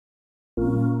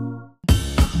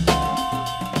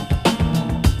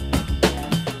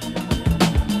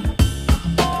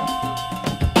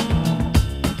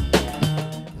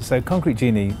So Concrete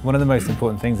Genie, one of the most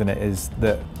important things in it is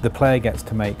that the player gets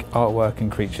to make artwork and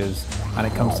creatures and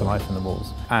it comes to life in the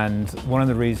walls. And one of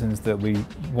the reasons that we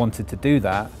wanted to do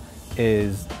that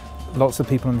is lots of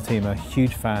people on the team are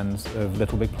huge fans of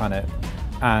Little Big Planet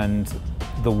and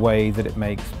the way that it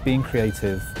makes being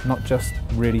creative not just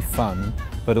really fun,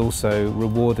 but also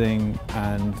rewarding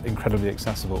and incredibly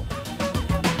accessible.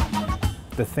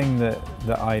 The thing that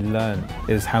I learned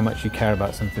is how much you care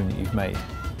about something that you've made.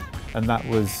 And that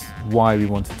was why we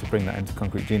wanted to bring that into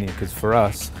Concrete Genie, because for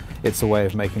us, it's a way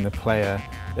of making the player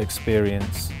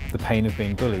experience the pain of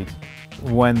being bullied.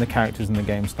 When the characters in the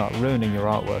game start ruining your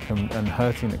artwork and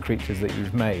hurting the creatures that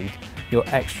you've made, you're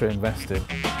extra invested.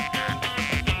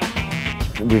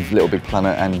 With Little Big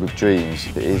Planet and with Dreams,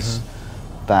 it is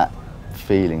that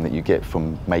feeling that you get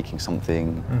from making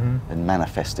something and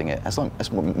manifesting it. That's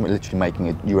literally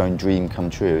making your own dream come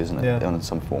true, isn't it? Yeah. In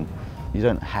some form. You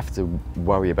don't have to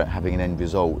worry about having an end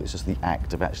result, it's just the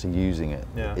act of actually using it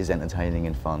is entertaining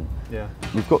and fun. Yeah.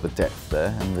 We've got the depth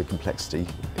there and the complexity,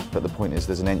 but the point is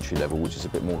there's an entry level which is a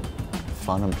bit more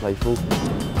fun and playful.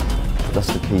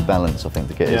 That's the key balance, I think,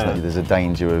 to get, isn't it? There's a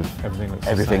danger of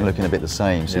everything looking a bit the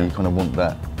same, so you kind of want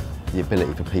the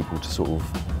ability for people to sort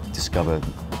of discover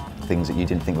things that you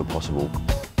didn't think were possible.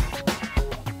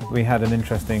 We had an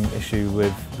interesting issue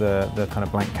with the kind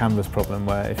of blank canvas problem,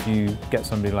 where if you get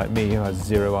somebody like me who has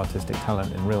zero artistic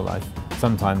talent in real life,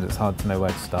 sometimes it's hard to know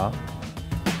where to start.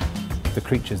 The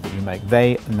creatures that you make,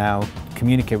 they now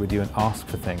communicate with you and ask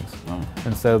for things.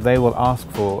 And so they will ask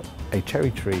for a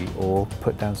cherry tree or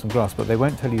put down some grass, but they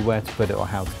won't tell you where to put it or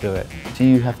how to do it. Do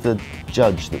you have to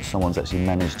judge that someone's actually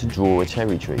managed to draw a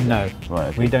cherry tree? No, right,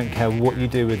 okay. We don't care what you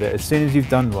do with it. As soon as you've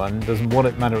done one, doesn't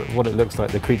matter what it looks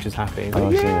like, the creature's happy.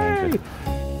 Oh, Yay!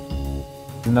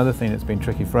 Another thing that's been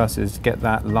tricky for us is to get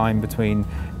that line between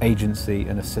agency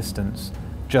and assistance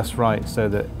just right, so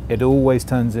that it always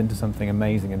turns into something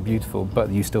amazing and beautiful, but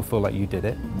you still feel like you did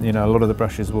it. You know, a lot of the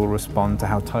brushes will respond to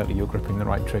how tightly you're gripping the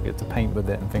right trigger to paint with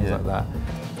it and things like that.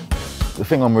 The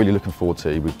thing I'm really looking forward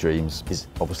to with Dreams is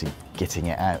obviously getting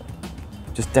it out.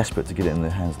 Just desperate to get it in the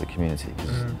hands of the community,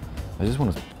 because I just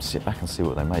want to sit back and see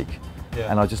what they make.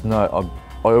 And I just know,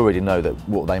 I already know that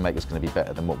what they make is going to be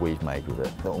better than what we've made with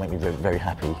it. That will make me very, very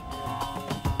happy.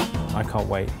 I can't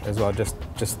wait as well. Just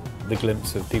the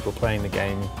glimpse of people playing the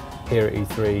game here at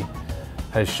E3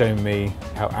 has shown me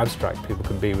how abstract people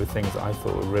can be with things that I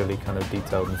thought were really kind of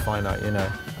detailed and finite, you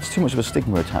know. There's too much of a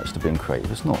stigma attached to being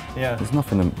creative. It's not. There's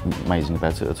nothing amazing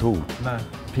about it at all. No.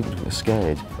 People are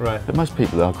scared. Right. But most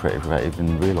people are creative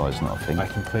and realise that, I think. I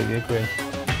completely agree.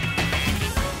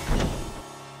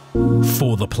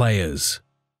 For the players.